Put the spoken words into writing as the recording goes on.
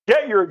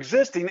Get your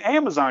existing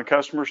Amazon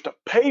customers to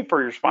pay for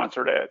your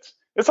sponsored ads.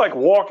 It's like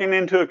walking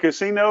into a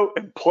casino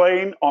and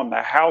playing on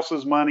the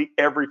house's money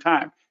every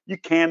time. You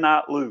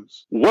cannot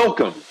lose.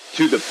 Welcome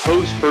to the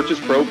Post Purchase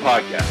Pro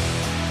podcast.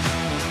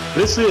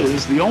 This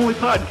is the only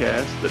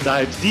podcast that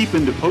dives deep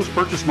into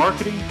post-purchase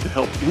marketing to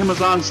help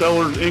Amazon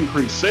sellers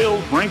increase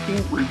sales, ranking,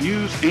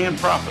 reviews, and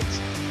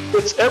profits.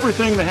 It's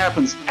everything that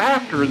happens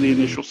after the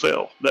initial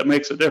sale that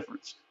makes a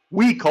difference.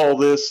 We call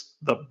this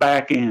the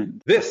back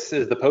end. This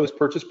is the Post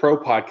Purchase Pro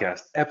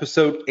podcast,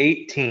 episode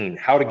 18,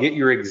 how to get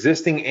your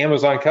existing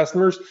Amazon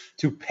customers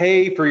to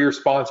pay for your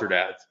sponsored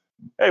ads.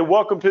 Hey,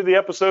 welcome to the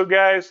episode,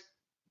 guys.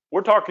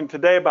 We're talking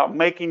today about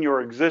making your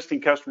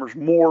existing customers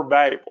more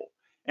valuable.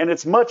 And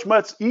it's much,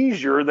 much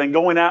easier than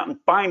going out and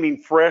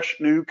finding fresh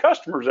new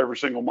customers every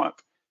single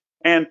month.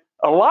 And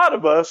a lot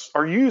of us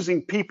are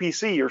using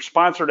PPC or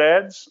sponsored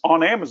ads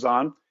on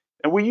Amazon,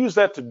 and we use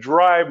that to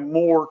drive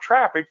more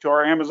traffic to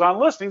our Amazon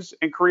listings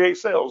and create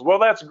sales. Well,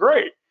 that's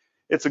great.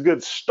 It's a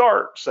good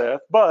start,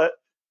 Seth. But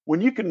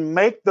when you can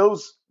make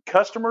those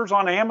customers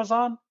on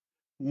Amazon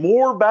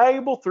more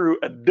valuable through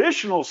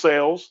additional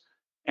sales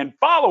and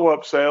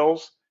follow-up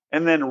sales,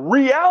 and then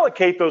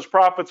reallocate those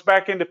profits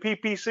back into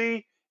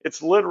PPC,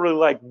 it's literally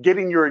like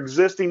getting your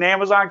existing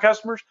Amazon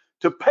customers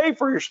to pay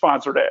for your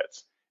sponsored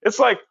ads. It's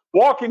like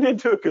walking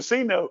into a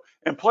casino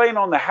and playing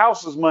on the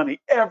house's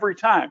money every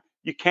time.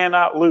 You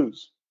cannot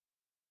lose.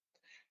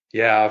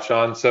 Yeah,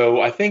 Sean.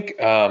 So I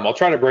think I'll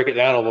try to break it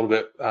down a little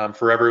bit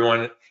for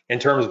everyone in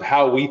terms of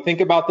how we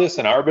think about this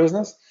in our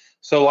business.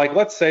 So like,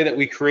 let's say that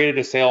we created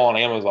a sale on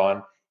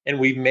Amazon and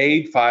we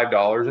made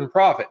 $5 in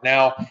profit.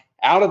 Now,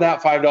 out of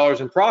that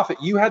 $5 in profit,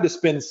 you had to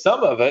spend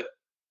some of it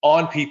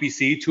on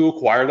PPC to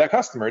acquire that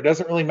customer. It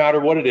doesn't really matter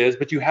what it is,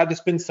 but you had to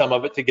spend some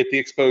of it to get the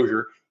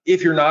exposure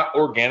if you're not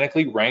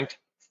organically ranked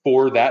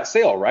for that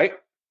sale, right?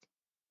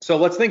 So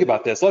let's think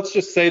about this. Let's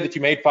just say that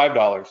you made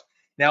 $5.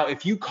 Now,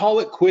 if you call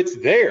it quits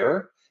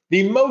there,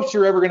 the most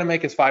you're ever going to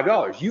make is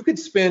 $5. You could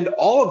spend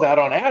all of that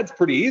on ads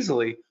pretty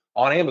easily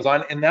on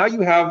Amazon, and now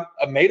you have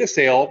made a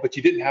sale, but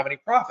you didn't have any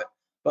profit.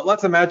 But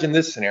let's imagine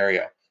this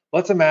scenario.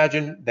 Let's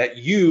imagine that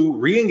you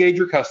re-engage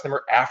your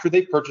customer after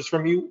they purchase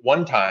from you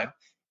one time,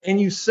 and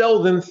you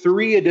sell them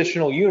 3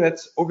 additional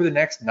units over the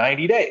next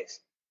 90 days.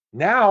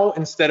 Now,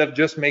 instead of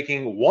just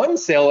making one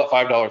sale at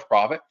 $5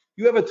 profit,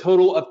 you have a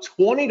total of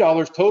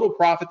 $20 total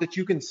profit that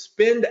you can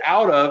spend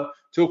out of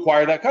to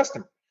acquire that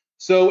customer.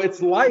 So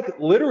it's like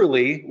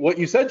literally what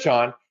you said,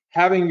 Sean,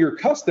 having your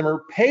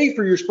customer pay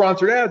for your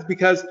sponsored ads,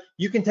 because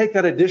you can take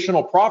that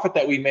additional profit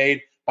that we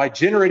made by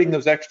generating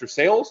those extra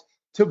sales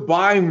to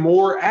buy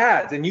more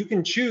ads, and you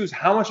can choose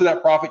how much of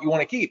that profit you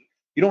want to keep.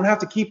 You don't have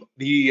to keep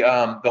the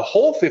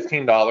whole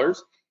 $15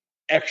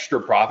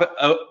 extra profit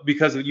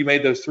because you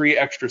made those 3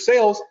 extra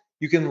sales.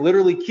 You can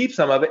literally keep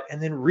some of it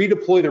and then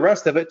redeploy the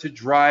rest of it to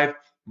drive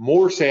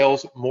more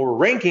sales, more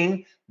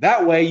ranking.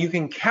 That way you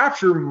can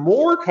capture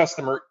more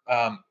customer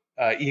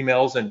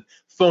emails and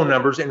phone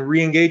numbers and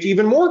re-engage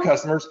even more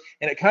customers.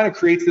 And it kind of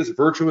creates this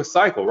virtuous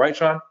cycle, right,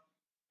 Sean?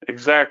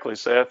 Exactly,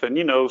 Seth.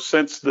 And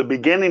since the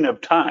beginning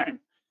of time,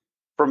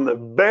 from the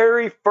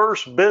very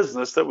first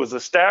business that was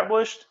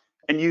established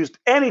and used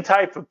any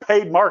type of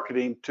paid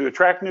marketing to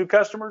attract new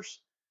customers,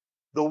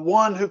 the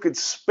one who could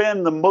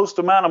spend the most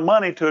amount of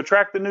money to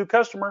attract the new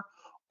customer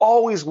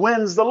always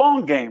wins the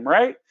long game,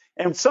 right?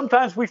 And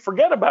sometimes we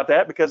forget about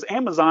that because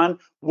Amazon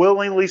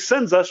willingly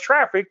sends us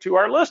traffic to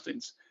our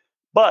listings.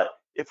 But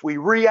if we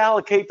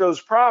reallocate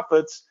those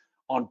profits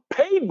on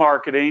paid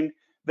marketing,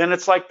 then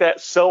it's like that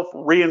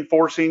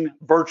self-reinforcing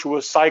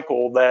virtuous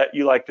cycle that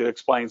you like to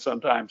explain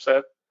sometimes,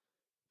 Seth.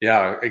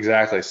 Yeah,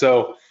 exactly.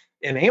 So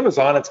in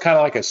Amazon, it's kind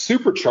of like a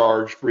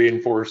supercharged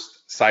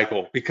reinforced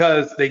cycle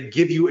because they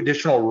give you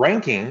additional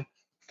ranking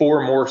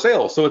for more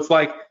sales. So it's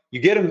like you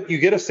get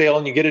a sale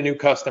and you get a new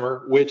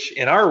customer, which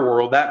in our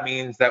world, that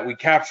means that we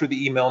capture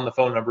the email and the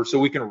phone number so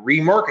we can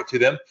remarket to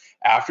them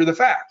after the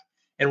fact.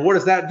 And what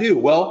does that do?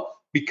 Well,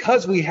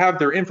 because we have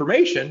their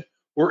information,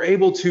 we're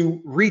able to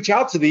reach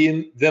out to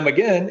them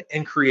again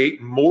and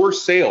create more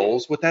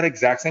sales with that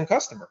exact same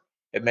customer.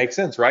 It makes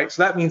sense, right?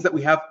 So that means that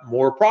we have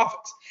more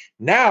profits.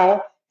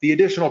 Now, the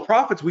additional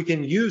profits we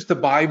can use to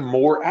buy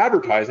more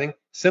advertising.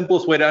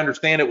 Simplest way to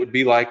understand it would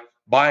be like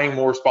buying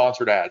more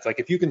sponsored ads.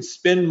 Like if you can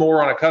spend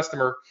more on a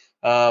customer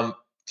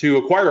to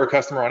acquire a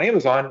customer on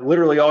Amazon,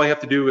 literally all you have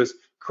to do is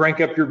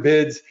crank up your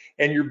bids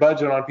and your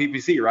budget on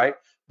PPC, right?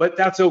 But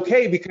that's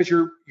okay because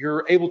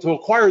you're able to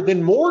acquire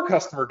then more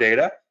customer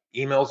data,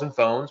 emails and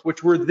phones,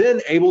 which we're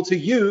then able to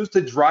use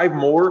to drive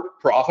more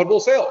profitable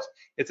sales.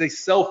 It's a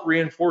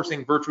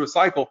self-reinforcing virtuous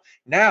cycle.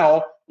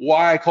 Now,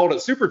 why I called it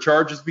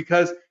supercharge is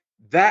because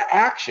that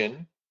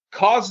action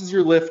causes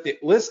your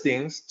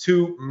listings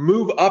to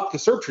move up the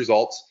search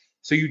results.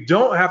 So you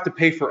don't have to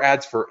pay for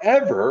ads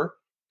forever.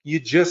 You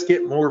just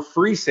get more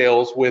free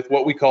sales with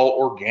what we call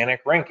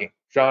organic ranking.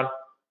 Sean?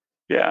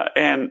 Yeah,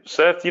 and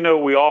Seth,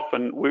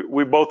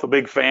 we both a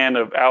big fan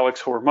of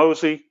Alex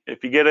Hormozi.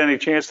 If you get any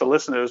chance to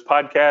listen to his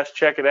podcast,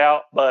 check it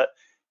out. But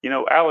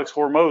Alex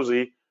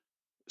Hormozi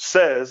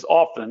says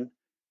often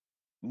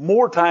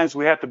more times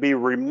we have to be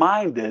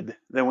reminded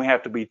than we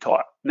have to be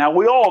taught. Now,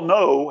 we all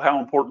know how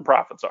important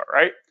profits are,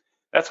 right?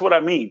 That's what I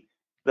mean.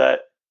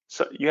 That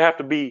so you have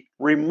to be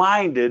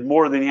reminded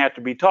more than you have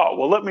to be taught.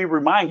 Well, let me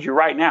remind you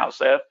right now,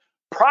 Seth,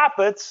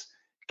 profits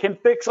can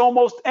fix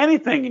almost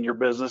anything in your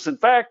business. In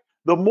fact,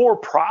 the more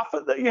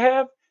profit that you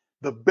have,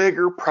 the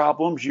bigger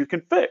problems you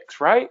can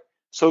fix, right?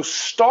 So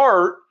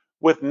start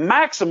with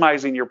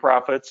maximizing your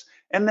profits,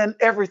 and then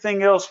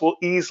everything else will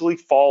easily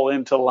fall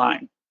into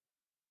line.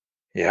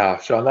 Yeah,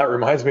 Sean, that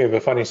reminds me of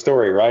a funny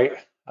story, right?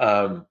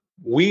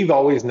 We've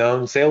always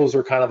known sales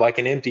are kind of like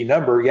an empty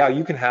number. Yeah,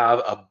 you can have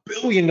 $1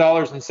 billion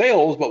in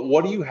sales, but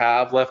what do you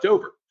have left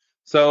over?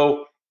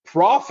 So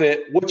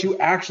profit, what you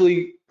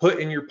actually put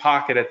in your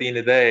pocket at the end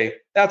of the day,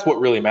 that's what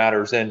really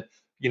matters. And,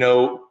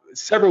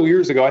 several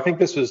years ago, I think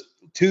this was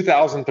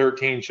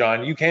 2013,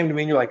 Sean, you came to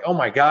me and you're like, oh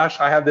my gosh,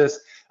 I have this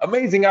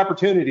amazing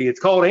opportunity. It's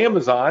called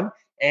Amazon,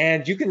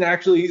 and you can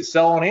actually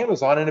sell on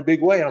Amazon in a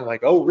big way. And I'm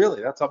like, oh,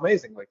 really? That's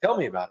amazing. Like, tell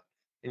me about it.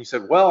 And you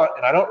said, well,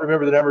 and I don't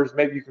remember the numbers,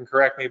 maybe you can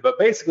correct me, but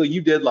basically you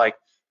did like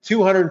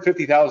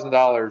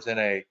 $250,000 in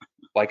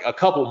a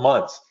couple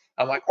months.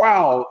 I'm like,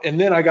 wow.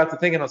 And then I got to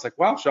thinking, I was like,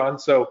 wow, Sean,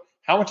 so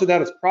how much of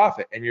that is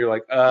profit? And you're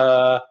like,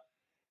 I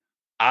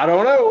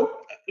don't know.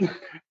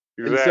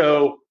 Exactly. And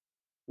so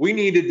we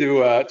needed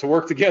to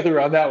work together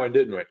on that one,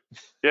 didn't we?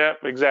 Yeah,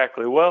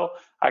 exactly. Well,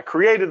 I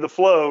created the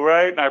flow,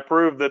 right? And I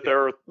proved that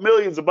there are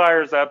millions of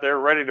buyers out there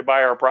ready to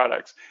buy our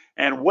products.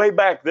 And way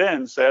back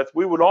then, Seth,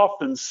 we would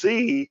often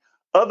see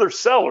other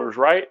sellers,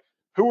 right,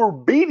 who were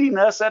beating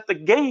us at the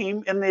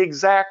game in the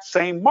exact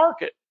same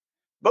market.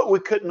 But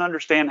we couldn't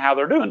understand how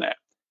they're doing that.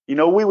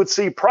 We would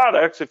see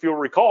products, if you'll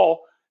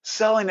recall,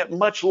 selling at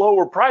much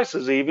lower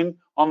prices even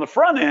on the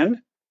front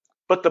end,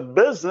 but the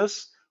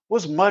business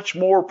was much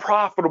more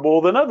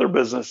profitable than other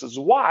businesses.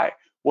 Why?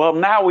 Well,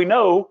 now we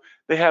know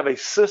they have a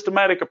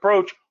systematic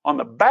approach on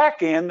the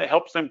back end that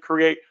helps them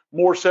create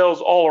more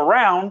sales all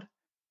around,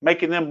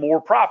 making them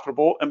more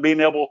profitable and being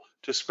able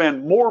to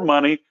spend more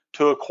money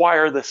to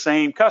acquire the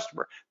same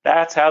customer.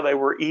 That's how they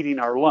were eating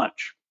our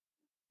lunch.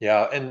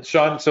 Yeah. And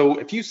Sean, so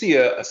if you see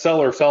a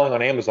seller selling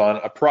on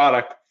Amazon a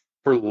product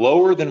for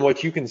lower than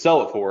what you can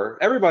sell it for,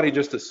 everybody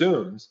just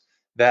assumes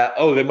that,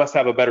 oh, they must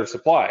have a better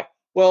supply.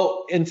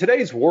 Well, in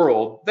today's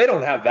world, they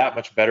don't have that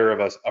much better of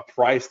a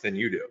price than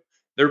you do.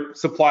 Their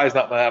supply is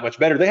not that much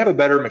better. They have a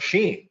better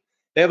machine.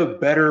 They have a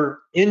better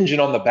engine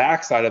on the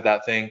backside of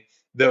that thing.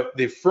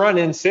 The front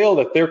end sale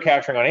that they're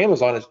capturing on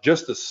Amazon is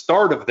just the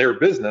start of their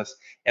business,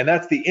 and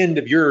that's the end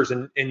of yours.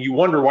 And you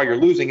wonder why you're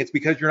losing. It's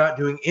because you're not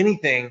doing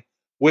anything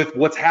with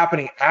what's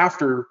happening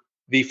after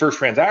the first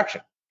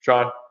transaction,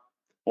 Sean.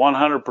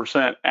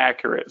 100%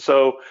 accurate.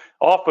 So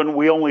often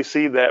we only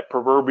see that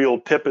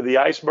proverbial tip of the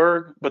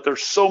iceberg, but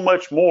there's so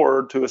much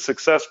more to a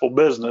successful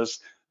business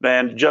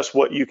than just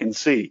what you can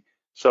see.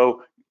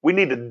 So we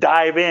need to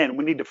dive in.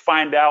 We need to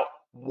find out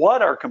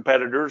what our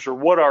competitors or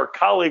what our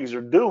colleagues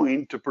are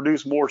doing to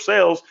produce more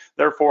sales,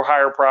 therefore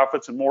higher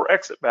profits and more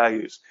exit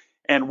values.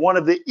 And one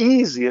of the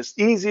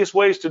easiest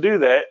ways to do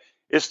that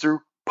is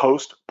through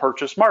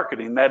post-purchase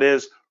marketing. That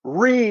is,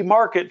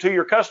 remarket to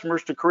your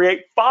customers to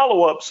create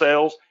follow-up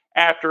sales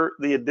after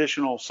the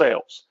additional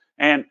sales.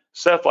 And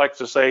Seth likes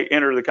to say,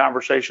 enter the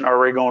conversation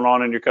already going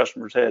on in your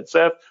customer's head.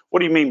 Seth, what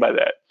do you mean by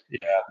that?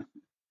 Yeah.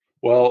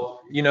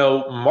 Well,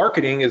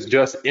 marketing is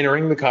just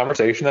entering the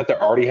conversation that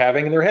they're already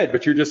having in their head,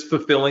 but you're just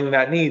fulfilling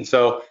that need.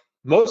 So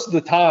most of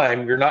the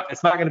time,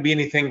 it's not going to be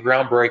anything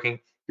groundbreaking.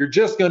 You're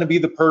just going to be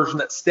the person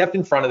that stepped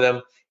in front of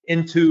them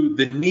into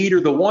the need or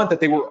the want that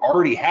they were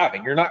already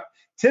having.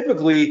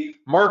 Typically,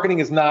 marketing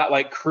is not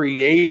like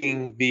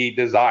creating the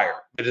desire.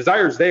 The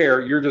desire's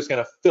there, you're just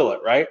going to fill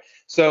it, right?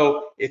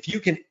 So if you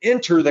can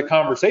enter the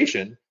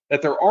conversation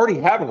that they're already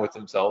having with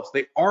themselves,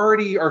 they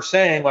already are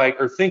saying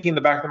or thinking in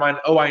the back of their mind,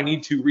 oh, I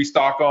need to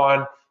restock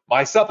on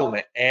my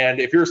supplement.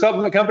 And if you're a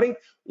supplement company,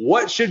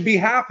 what should be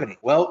happening?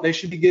 Well, they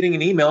should be getting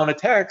an email and a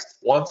text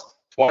once,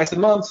 twice a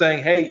month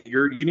saying, hey,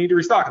 you need to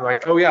restock. And they're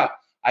like, oh yeah,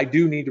 I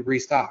do need to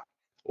restock.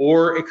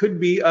 Or it could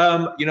be,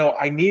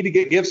 I need to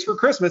get gifts for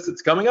Christmas.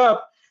 It's coming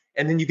up.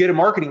 And then you get a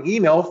marketing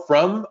email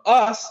from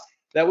us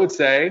that would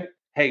say,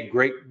 hey,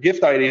 great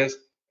gift ideas.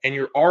 And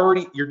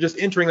you're just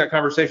entering that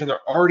conversation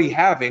they're already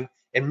having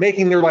and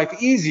making their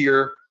life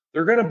easier.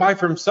 They're going to buy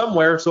from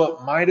somewhere, so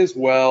it might as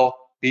well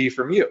be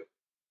from you.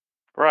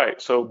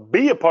 Right. So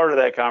be a part of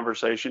that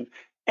conversation,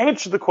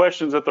 answer the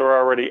questions that they're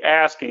already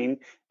asking,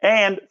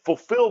 and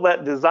fulfill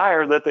that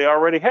desire that they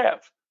already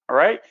have. All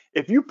right.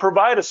 If you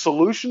provide a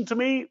solution to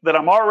me that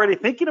I'm already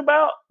thinking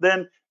about,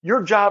 then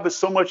your job is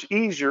so much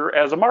easier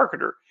as a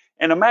marketer.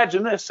 And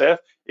imagine this, Seth,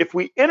 if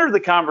we enter the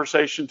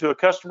conversation to a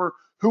customer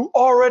who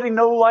already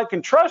know, like,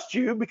 and trust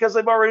you because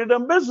they've already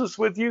done business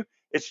with you,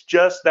 it's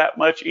just that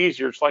much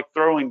easier. It's like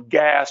throwing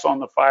gas on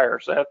the fire,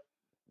 Seth.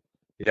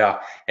 Yeah.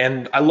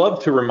 And I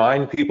love to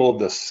remind people of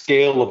the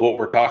scale of what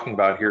we're talking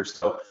about here.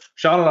 So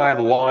Sean and I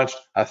have launched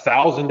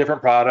 1,000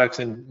 different products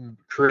and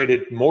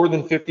created more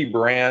than 50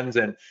 brands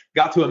and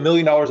got to $1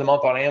 million a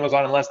month on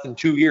Amazon in less than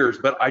 2 years.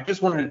 But I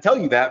just wanted to tell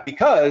you that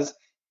because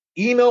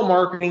email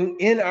marketing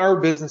in our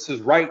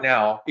businesses right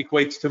now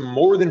equates to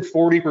more than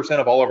 40%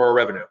 of all of our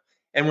revenue.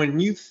 And when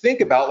you think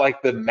about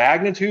like the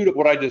magnitude of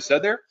what I just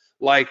said there,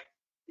 like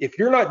if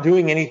you're not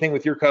doing anything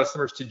with your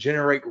customers to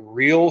generate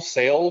real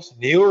sales,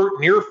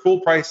 near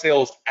full price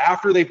sales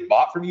after they've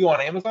bought from you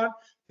on Amazon,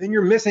 then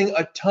you're missing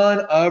a ton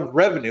of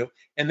revenue.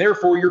 And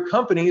therefore your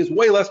company is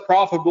way less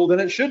profitable than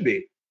it should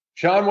be.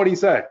 Sean, what do you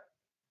say?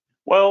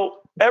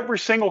 Well, every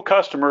single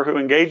customer who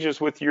engages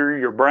with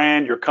your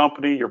brand, your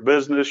company, your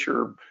business,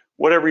 your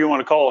whatever you want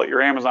to call it,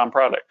 your Amazon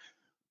product,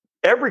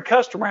 every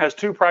customer has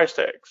two price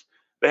tags.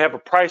 They have a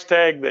price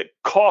tag that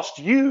costs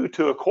you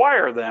to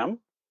acquire them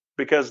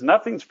because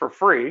nothing's for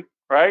free,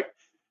 right?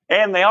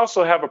 And they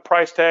also have a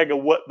price tag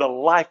of what the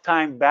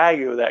lifetime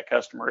value of that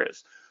customer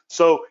is.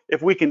 So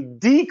if we can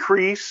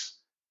decrease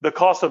the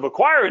cost of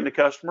acquiring the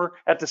customer,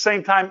 at the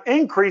same time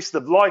increase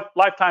the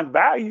lifetime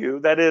value,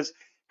 that is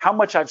how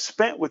much I've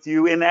spent with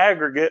you in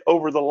aggregate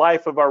over the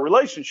life of our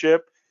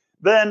relationship,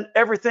 then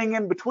everything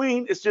in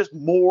between is just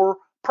more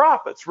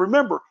profits.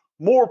 Remember,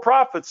 more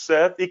profits,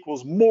 Seth,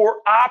 equals more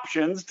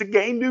options to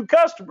gain new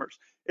customers.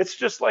 It's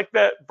just like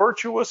that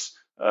virtuous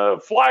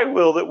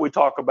flywheel that we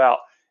talk about.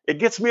 It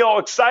gets me all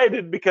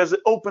excited because it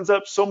opens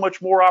up so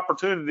much more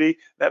opportunity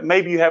that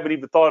maybe you haven't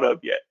even thought of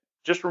yet.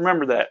 Just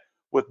remember that.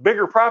 With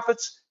bigger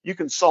profits, you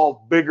can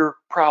solve bigger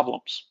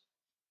problems.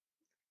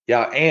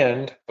 Yeah,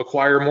 and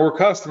acquire more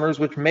customers,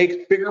 which makes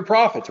bigger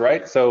profits,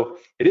 right? So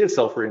it is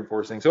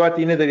self-reinforcing. So at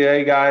the end of the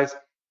day, guys,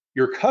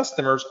 your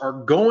customers are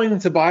going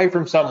to buy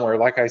from somewhere,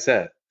 like I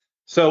said.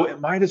 So it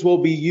might as well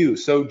be you.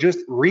 So just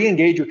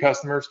re-engage your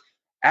customers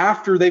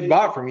after they've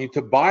bought from you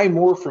to buy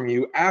more from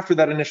you after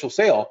that initial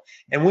sale.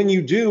 And when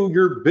you do,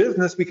 your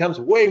business becomes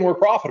way more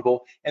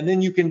profitable. And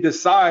then you can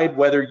decide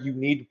whether you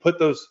need to put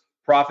those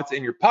profits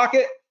in your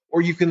pocket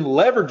or you can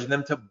leverage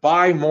them to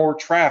buy more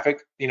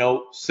traffic.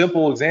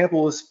 Simple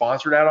example is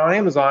sponsored ad on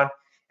Amazon.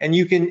 And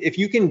if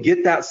you can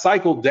get that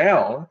cycle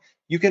down,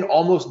 you can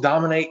almost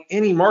dominate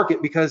any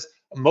market because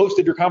most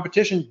of your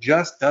competition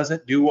just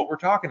doesn't do what we're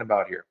talking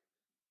about here.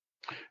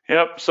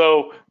 Yep.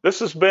 So this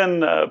has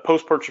been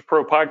Post Purchase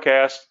Pro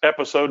Podcast,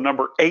 episode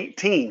number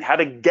 18, how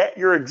to get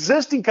your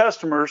existing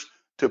customers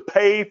to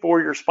pay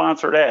for your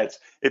sponsored ads.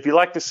 If you'd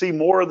like to see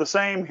more of the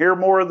same, hear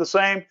more of the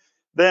same,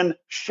 then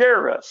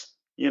share us.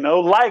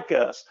 Like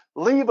us,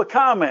 leave a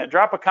comment,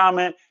 drop a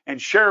comment,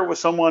 and share it with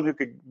someone who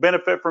could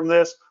benefit from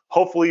this.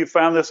 Hopefully you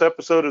found this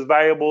episode as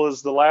valuable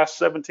as the last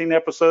 17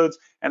 episodes,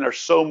 and there's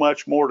so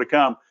much more to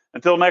come.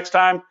 Until next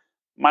time,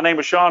 my name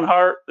is Sean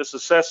Hart. This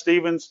is Seth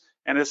Stevens,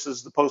 and this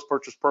is the Post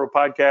Purchase Pro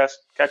Podcast.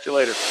 Catch you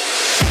later.